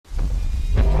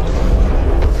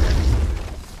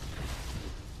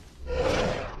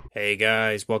Hey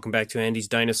guys, welcome back to Andy's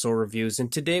Dinosaur Reviews,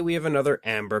 and today we have another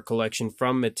Amber collection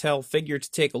from Mattel figure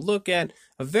to take a look at.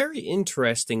 A very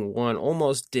interesting one,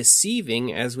 almost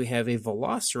deceiving, as we have a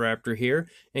Velociraptor here,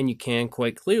 and you can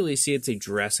quite clearly see it's a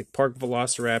Jurassic Park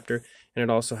Velociraptor, and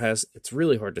it also has, it's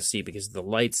really hard to see because of the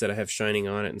lights that I have shining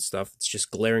on it and stuff, it's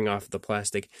just glaring off the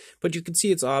plastic, but you can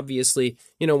see it's obviously,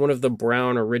 one of the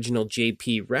brown original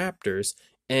JP Raptors.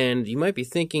 And you might be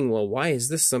thinking, well, why is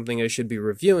this something I should be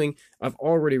reviewing? I've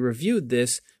already reviewed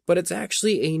this, but it's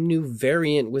actually a new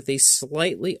variant with a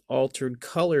slightly altered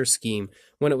color scheme.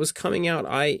 When it was coming out,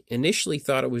 I initially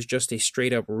thought it was just a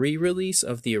straight-up re-release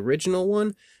of the original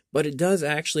one, but it does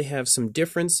actually have some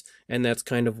difference, and that's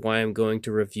kind of why I'm going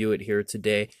to review it here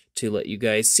today, to let you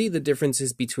guys see the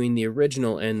differences between the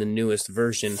original and the newest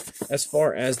version. As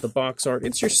far as the box art,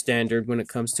 it's your standard when it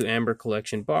comes to Amber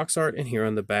Collection box art, and here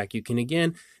on the back you can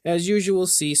again, as usual,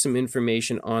 see some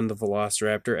information on the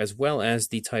Velociraptor, as well as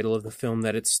the title of the film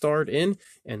that it starred in,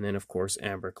 and then of course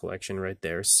Amber Collection right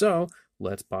there. So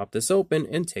let's pop this open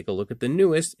and take a look at the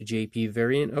newest JP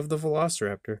variant of the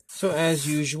Velociraptor. So as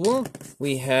usual,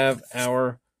 we have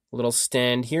our little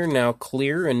stand here, now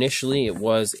clear. Initially it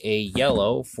was a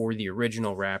yellow for the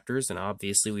original Raptors, and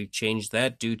obviously we've changed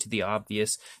that due to the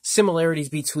obvious similarities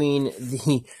between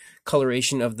the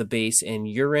coloration of the base and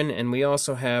urine. And we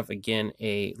also have, again,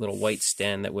 a little white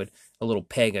stand that would, a little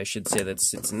peg I should say, that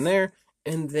sits in there.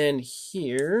 And then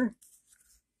here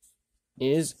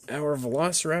is our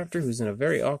Velociraptor, who's in a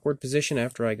very awkward position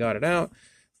after I got it out.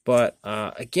 But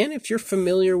again, if you're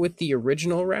familiar with the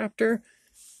original Raptor,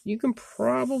 you can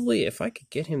probably, if I could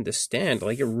get him to stand,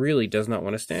 like it really does not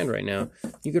want to stand right now,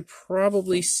 you could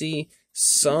probably see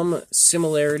some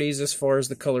similarities as far as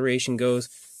the coloration goes,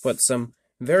 but some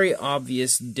very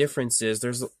obvious differences.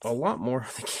 There's a lot more.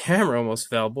 The camera almost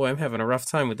fell. Boy, I'm having a rough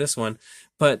time with this one.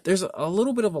 But there's a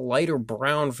little bit of a lighter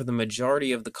brown for the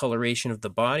majority of the coloration of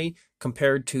the body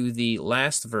compared to the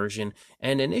last version.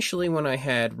 And initially when I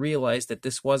had realized that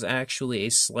this was actually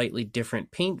a slightly different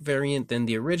paint variant than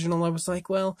the original, I was like,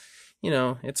 well,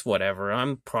 it's whatever.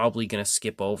 I'm probably going to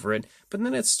skip over it. But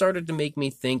then it started to make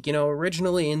me think,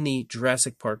 originally in the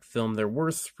Jurassic Park film, there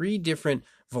were 3 different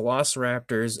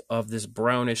Velociraptors of this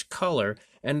brownish color,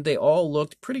 and they all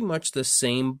looked pretty much the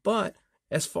same, but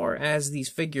as far as these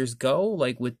figures go,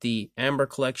 like with the Amber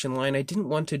Collection line, I didn't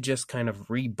want to just kind of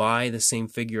rebuy the same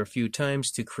figure a few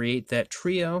times to create that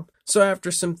trio. So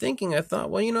after some thinking, I thought,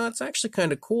 well, it's actually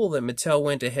kind of cool that Mattel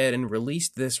went ahead and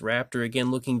released this Raptor,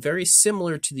 again, looking very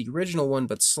similar to the original one,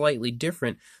 but slightly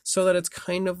different, so that it's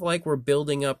kind of like we're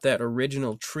building up that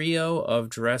original trio of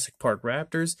Jurassic Park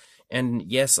Raptors. And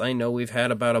yes, I know we've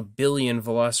had about 1 billion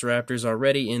Velociraptors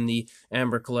already in the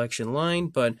Amber Collection line,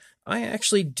 but I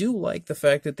actually do like the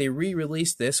fact that they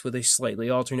re-released this with a slightly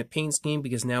alternate paint scheme,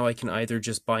 because now I can either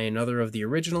just buy another of the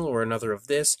original or another of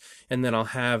this, and then I'll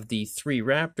have the 3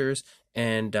 Raptors,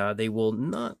 and they will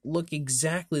not look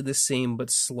exactly the same, but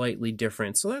slightly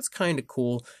different. So that's kind of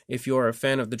cool. If you're a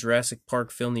fan of the Jurassic Park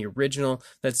film, the original,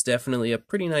 that's definitely a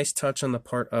pretty nice touch on the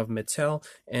part of Mattel,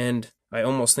 and I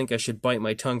almost think I should bite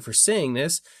my tongue for saying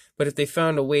this, but if they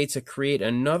found a way to create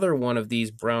another one of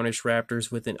these brownish Raptors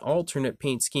with an alternate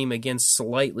paint scheme, again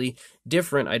slightly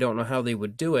different, I don't know how they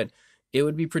would do it. It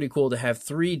would be pretty cool to have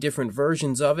 3 different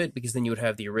versions of it, because then you would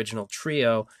have the original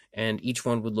trio, and each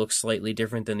one would look slightly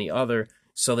different than the other,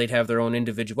 so they'd have their own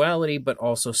individuality, but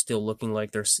also still looking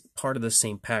like they're part of the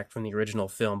same pack from the original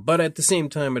film. But at the same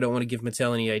time, I don't want to give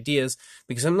Mattel any ideas,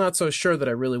 because I'm not so sure that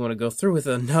I really want to go through with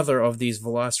another of these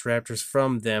Velociraptors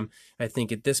from them. I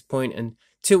think at this point,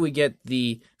 until we get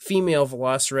the female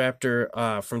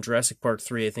Velociraptor from Jurassic Park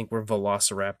 3, I think we're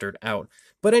Velociraptored out.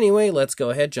 But anyway, let's go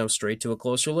ahead, jump straight to a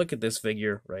closer look at this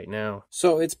figure right now.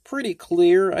 So it's pretty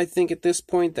clear, I think, at this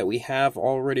point that we have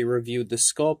already reviewed the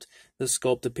sculpt. The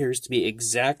sculpt appears to be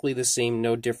exactly the same,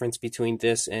 no difference between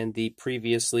this and the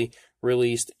previously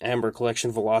released Amber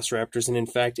Collection Velociraptors, and in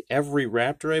fact, every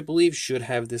Raptor, I believe, should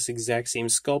have this exact same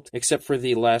sculpt, except for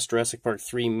the last Jurassic Park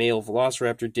 3 male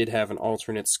Velociraptor did have an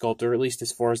alternate sculpt, or at least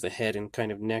as far as the head and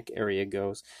kind of neck area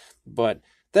goes. But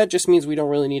that just means we don't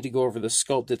really need to go over the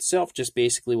sculpt itself, just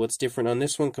basically what's different on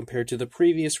this one compared to the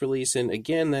previous release, and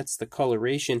again, that's the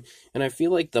coloration. And I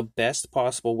feel like the best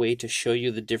possible way to show you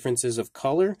the differences of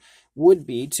color would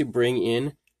be to bring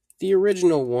in the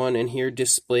original one and here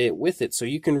display it with it, so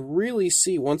you can really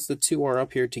see, once the 2 are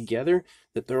up here together,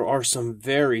 that there are some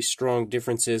very strong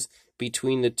differences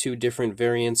between the 2 different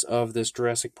variants of this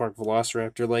Jurassic Park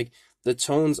Velociraptor. Like, the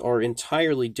tones are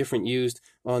entirely different used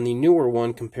on the newer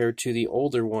one compared to the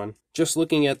older one. Just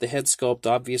looking at the head sculpt,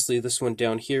 obviously this one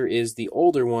down here is the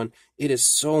older one. It is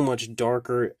so much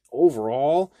darker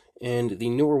overall, and the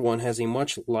newer one has a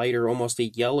much lighter, almost a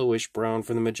yellowish brown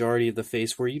for the majority of the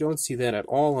face, where you don't see that at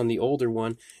all on the older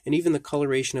one. And even the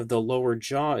coloration of the lower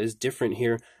jaw is different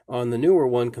here on the newer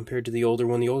one compared to the older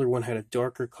one. The older one had a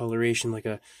darker coloration, like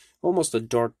almost a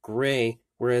dark gray,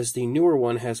 whereas the newer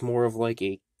one has more of like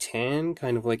a tan,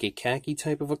 kind of like a khaki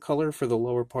type of a color for the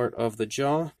lower part of the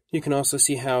jaw. You can also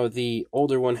see how the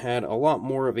older one had a lot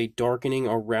more of a darkening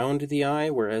around the eye,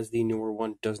 whereas the newer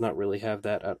one does not really have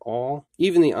that at all.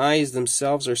 Even the eyes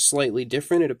themselves are slightly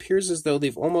different. It appears as though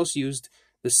they've almost used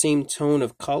the same tone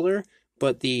of color,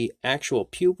 but the actual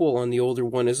pupil on the older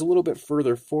one is a little bit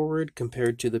further forward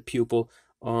compared to the pupil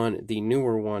on the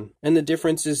newer one. And the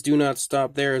differences do not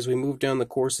stop there. As we move down the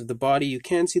course of the body, you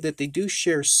can see that they do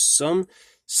share some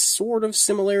sort of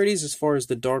similarities as far as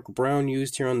the dark brown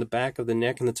used here on the back of the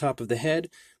neck and the top of the head,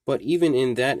 but even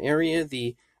in that area,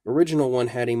 the original one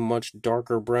had a much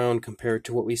darker brown compared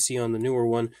to what we see on the newer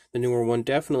one. The newer one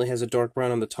definitely has a dark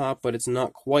brown on the top, but it's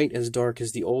not quite as dark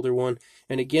as the older one.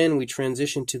 And again, we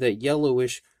transition to that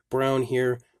yellowish brown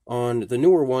here on the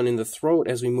newer one in the throat.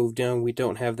 As we move down, we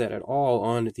don't have that at all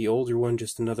on the older one,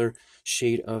 just another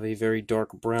shade of a very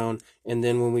dark brown. And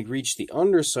then when we reach the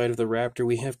underside of the raptor,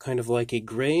 we have kind of like a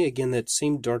gray, again that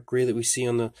same dark gray that we see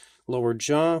on the lower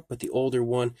jaw, but the older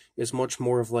one is much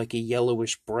more of like a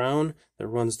yellowish brown that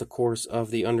runs the course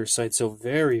of the underside. So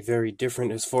very, very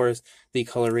different as far as the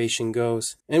coloration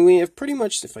goes. And we have pretty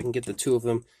much, if I can get the two of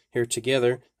them here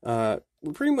together,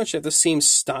 we pretty much have the same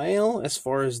style as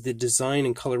far as the design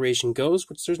and coloration goes,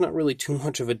 which there's not really too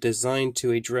much of a design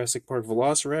to a Jurassic Park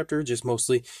Velociraptor, just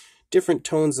mostly different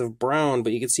tones of brown.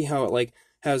 But you can see how it like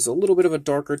has a little bit of a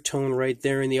darker tone right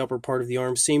there in the upper part of the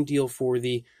arm. Same deal for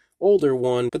the older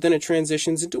one, but then it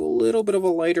transitions into a little bit of a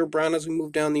lighter brown as we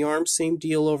move down the arm. Same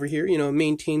deal over here, you know, it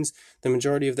maintains the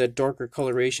majority of that darker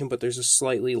coloration, but there's a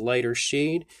slightly lighter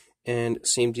shade. And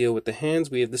same deal with the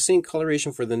hands. We have the same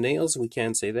coloration for the nails. We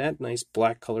can say that. Nice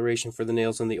black coloration for the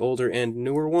nails on the older and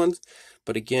newer ones.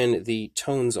 But again, the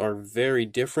tones are very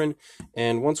different.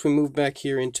 And once we move back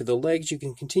here into the legs, you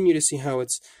can continue to see how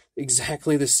it's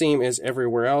exactly the same as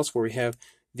everywhere else, where we have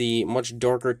the much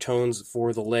darker tones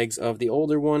for the legs of the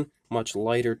older one, much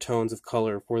lighter tones of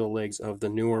color for the legs of the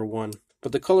newer one.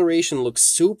 But the coloration looks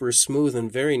super smooth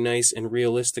and very nice and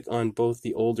realistic on both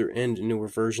the older and newer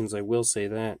versions, I will say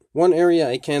that. One area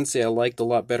I can say I liked a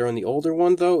lot better on the older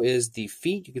one, though, is the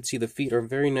feet. You can see the feet are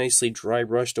very nicely dry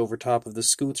brushed over top of the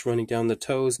scoots running down the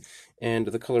toes, and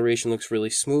the coloration looks really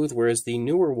smooth, whereas the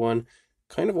newer one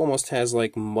kind of almost has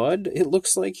like mud, it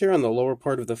looks like, here on the lower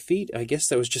part of the feet. I guess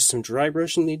that was just some dry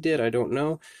brushing they did, I don't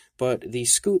know. But the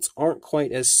scoots aren't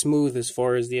quite as smooth as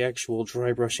far as the actual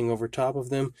dry brushing over top of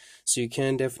them. So you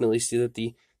can definitely see that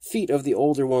the feet of the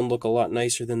older one look a lot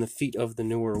nicer than the feet of the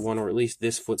newer one, or at least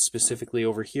this foot specifically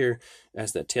over here,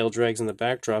 as that tail drags in the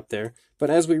backdrop there. But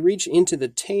as we reach into the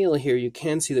tail here, you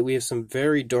can see that we have some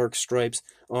very dark stripes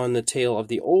on the tail of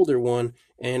the older one.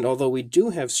 And although we do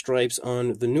have stripes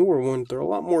on the newer one, they're a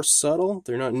lot more subtle.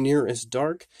 They're not near as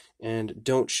dark and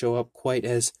don't show up quite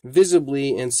as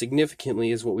visibly and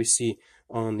significantly as what we see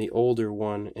on the older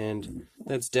one. And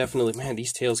that's definitely, man,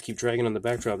 these tails keep dragging on the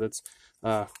backdrop. That's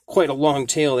quite a long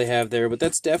tail they have there, but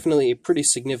that's definitely a pretty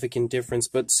significant difference.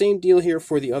 But same deal here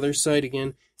for the other side.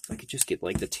 Again, if I could just get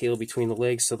like the tail between the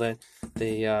legs so that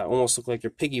they almost look like they're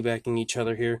piggybacking each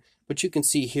other here. But you can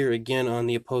see here again on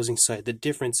the opposing side, the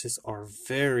differences are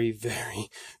very, very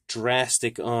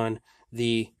drastic on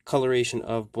the coloration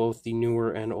of both the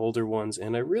newer and older ones.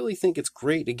 And I really think it's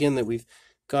great, again, that we've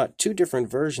got two different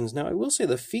versions. Now, I will say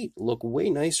the feet look way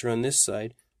nicer on this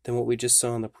side than what we just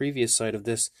saw on the previous side of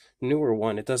this newer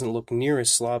one. It doesn't look near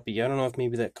as sloppy. I don't know if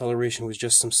maybe that coloration was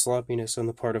just some sloppiness on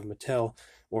the part of Mattel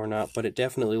or not, but it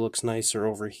definitely looks nicer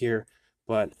over here.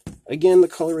 But again, the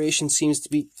coloration seems to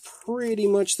be pretty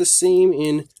much the same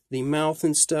in the mouth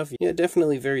and stuff. Yeah,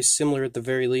 definitely very similar at the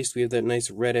very least. We have that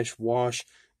nice reddish wash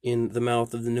in the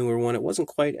mouth of the newer one. It wasn't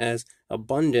quite as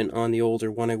abundant on the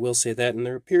older one, I will say that, and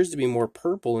there appears to be more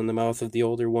purple in the mouth of the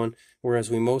older one, whereas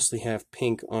we mostly have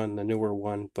pink on the newer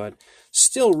one. But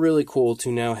still really cool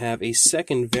to now have a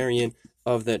second variant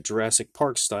of that Jurassic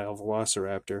Park style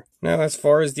Velociraptor. Now, as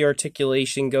far as the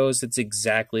articulation goes, it's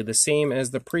exactly the same as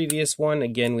the previous one.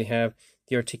 Again, we have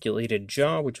the articulated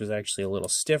jaw, which was actually a little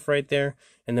stiff right there,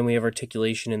 and then we have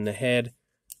articulation in the head.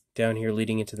 Down here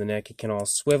leading into the neck, it can all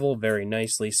swivel very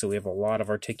nicely, so we have a lot of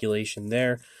articulation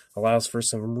there. Allows for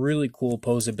some really cool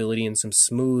posability and some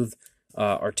smooth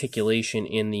articulation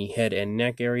in the head and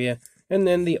neck area. And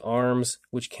then the arms,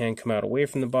 which can come out away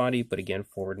from the body, but again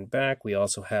forward and back. We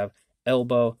also have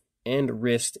elbow and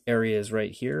wrist areas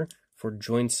right here for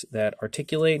joints that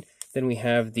articulate. Then we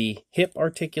have the hip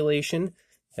articulation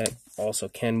that also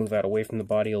can move out away from the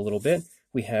body a little bit.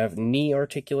 We have knee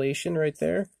articulation right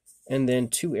there. And then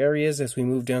two areas as we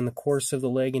move down the course of the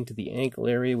leg into the ankle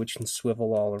area, which can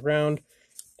swivel all around.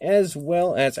 As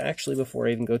well as, actually, before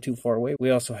I even go too far away, we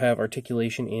also have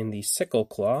articulation in the sickle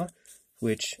claw,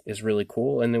 which is really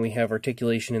cool. And then we have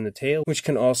articulation in the tail, which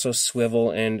can also swivel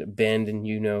and bend, and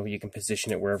you can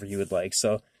position it wherever you would like.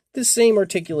 So the same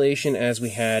articulation as we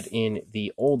had in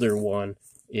the older one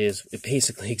is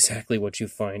basically exactly what you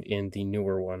find in the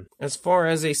newer one. As far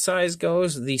as a size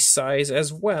goes, the size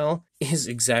as well is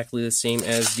exactly the same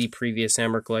as the previous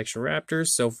Amber Collection Raptors.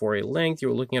 So for a length,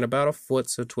 you're looking at about a foot,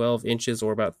 so 12 inches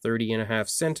or about 30.5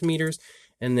 centimeters.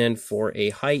 And then for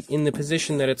a height in the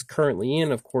position that it's currently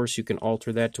in, of course, you can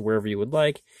alter that to wherever you would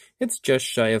like. It's just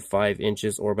shy of 5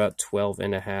 inches or about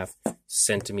 12.5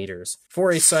 centimeters.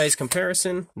 For a size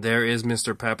comparison, there is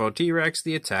Mr. Papo T-Rex,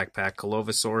 the Attack Pack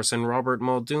Colovosaurus, and Robert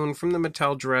Muldoon from the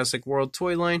Mattel Jurassic World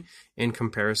toy line in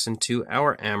comparison to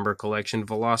our Amber Collection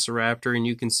Velociraptor. And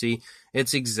you can see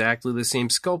it's exactly the same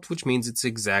sculpt, which means it's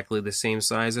exactly the same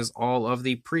size as all of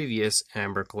the previous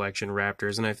Amber Collection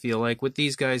Raptors. And I feel like with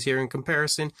these guys here in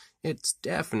comparison, it's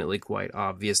definitely quite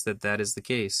obvious that that is the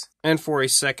case. And for a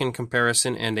second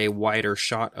comparison and a wider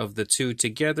shot of the two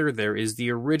together, there is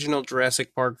the original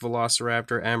Jurassic Park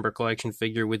Velociraptor Amber Collection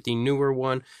figure with the newer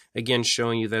one, again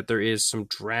showing you that there is some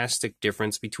drastic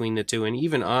difference between the two. And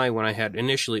even when I had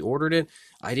initially ordered it,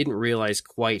 I didn't realize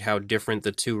quite how different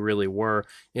the two really were.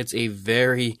 It's a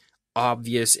very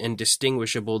obvious and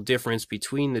distinguishable difference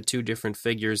between the two different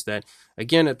figures that,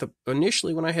 again,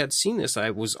 initially when I had seen this, I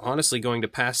was honestly going to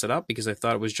pass it up because I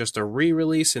thought it was just a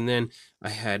re-release, and then I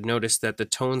had noticed that the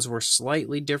tones were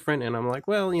slightly different, and I'm like,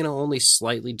 well, only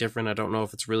slightly different. I don't know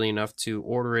if it's really enough to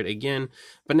order it again.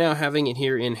 But now having it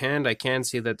here in hand, I can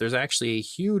see that there's actually a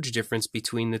huge difference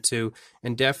between the two,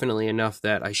 and definitely enough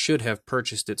that I should have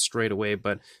purchased it straight away.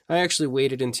 But I actually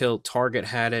waited until Target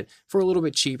had it for a little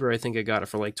bit cheaper. I think I got it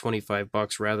for like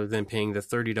 $25 rather than paying the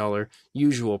 $30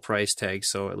 usual price tag,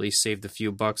 so at least saved a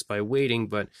few bucks by waiting.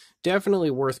 But definitely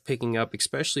worth picking up,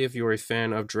 especially if you're a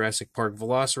fan of Jurassic Park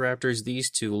Velociraptors. These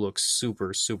two look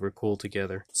super, super cool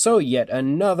together. So yet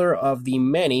another of the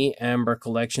many Amber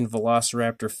Collection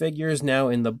Velociraptor figures now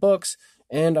in the books,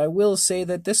 and I will say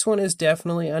that this one is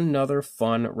definitely another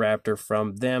fun Raptor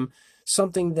from them.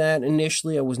 Something that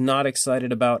initially I was not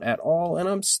excited about at all, and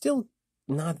I'm still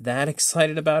not that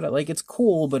excited about it. Like, it's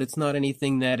cool, but it's not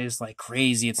anything that is like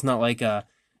crazy. It's not like a,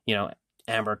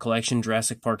 Amber Collection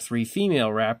Jurassic Park 3 female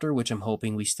Raptor, which I'm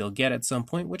hoping we still get at some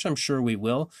point, which I'm sure we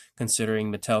will,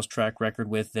 considering Mattel's track record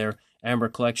with their Amber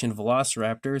Collection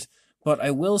Velociraptors. But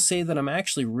I will say that I'm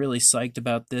actually really psyched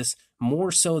about this,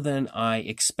 more so than I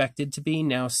expected to be,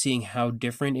 now seeing how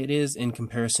different it is in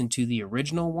comparison to the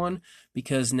original one,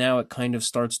 because now it kind of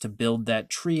starts to build that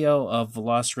trio of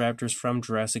Velociraptors from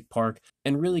Jurassic Park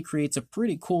and really creates a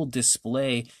pretty cool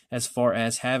display as far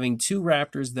as having two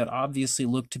Raptors that obviously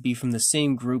look to be from the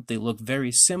same group. They look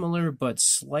very similar, but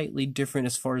slightly different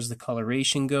as far as the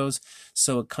coloration goes,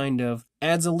 so it kind of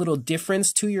adds a little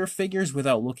difference to your figures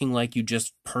without looking like you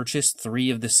just purchased three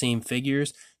of the same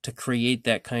figures to create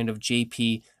that kind of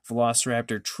JP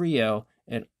Velociraptor trio.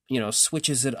 It,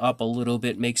 switches it up a little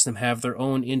bit, makes them have their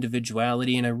own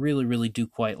individuality, and I really, really do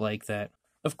quite like that.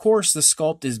 Of course, the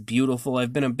sculpt is beautiful.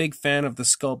 I've been a big fan of the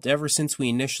sculpt ever since we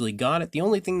initially got it. The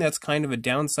only thing that's kind of a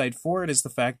downside for it is the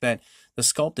fact that the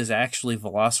sculpt is actually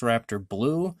Velociraptor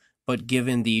blue, but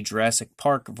given the Jurassic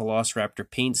Park Velociraptor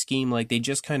paint scheme, like, they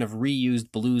just kind of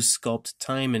reused blue's sculpt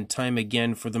time and time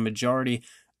again for the majority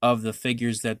of the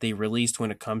figures that they released when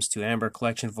it comes to Amber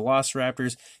Collection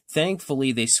Velociraptors.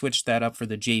 Thankfully, they switched that up for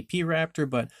the JP Raptor,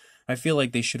 but I feel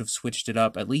like they should have switched it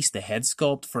up, at least the head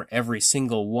sculpt, for every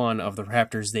single one of the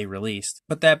Raptors they released.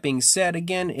 But that being said,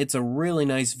 again, it's a really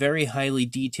nice, very highly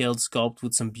detailed sculpt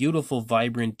with some beautiful,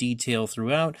 vibrant detail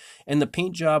throughout, and the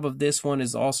paint job of this one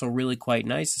is also really quite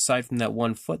nice, aside from that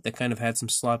one foot that kind of had some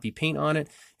sloppy paint on it.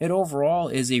 It overall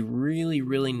is a really,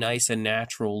 really nice and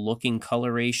natural looking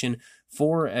coloration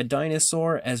for a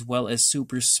dinosaur, as well as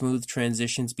super smooth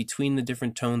transitions between the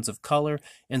different tones of color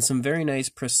and some very nice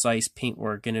precise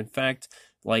paintwork. And in fact,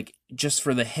 like, just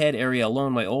for the head area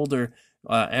alone, my older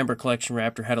Amber Collection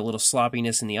Raptor had a little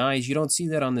sloppiness in the eyes. You don't see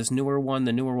that on this newer one.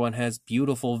 The newer one has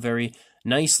beautiful, very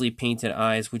nicely painted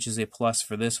eyes, which is a plus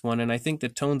for this one. And I think the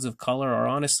tones of color are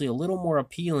honestly a little more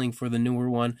appealing for the newer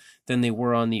one than they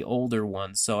were on the older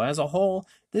one. So as a whole,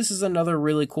 this is another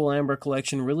really cool Amber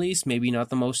Collection release, maybe not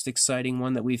the most exciting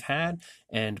one that we've had,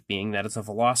 and being that it's a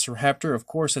Velociraptor, of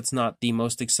course it's not the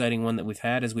most exciting one that we've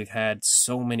had, as we've had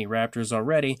so many Raptors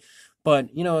already,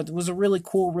 But, you know, it was a really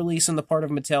cool release on the part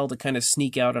of Mattel to kind of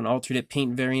sneak out an alternate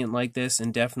paint variant like this,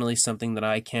 and definitely something that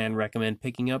I can recommend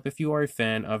picking up if you are a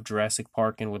fan of Jurassic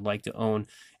Park and would like to own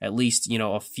at least, you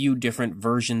know, a few different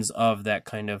versions of that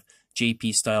kind of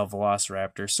JP-style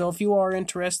Velociraptor. So if you are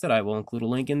interested, I will include a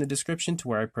link in the description to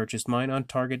where I purchased mine on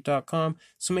Target.com.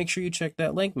 So make sure you check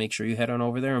that link. Make sure you head on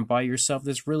over there and buy yourself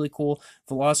this really cool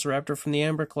Velociraptor from the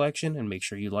Amber collection. And make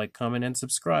sure you like, comment, and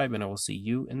subscribe. And I will see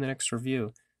you in the next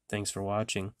review. Thanks for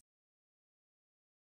watching.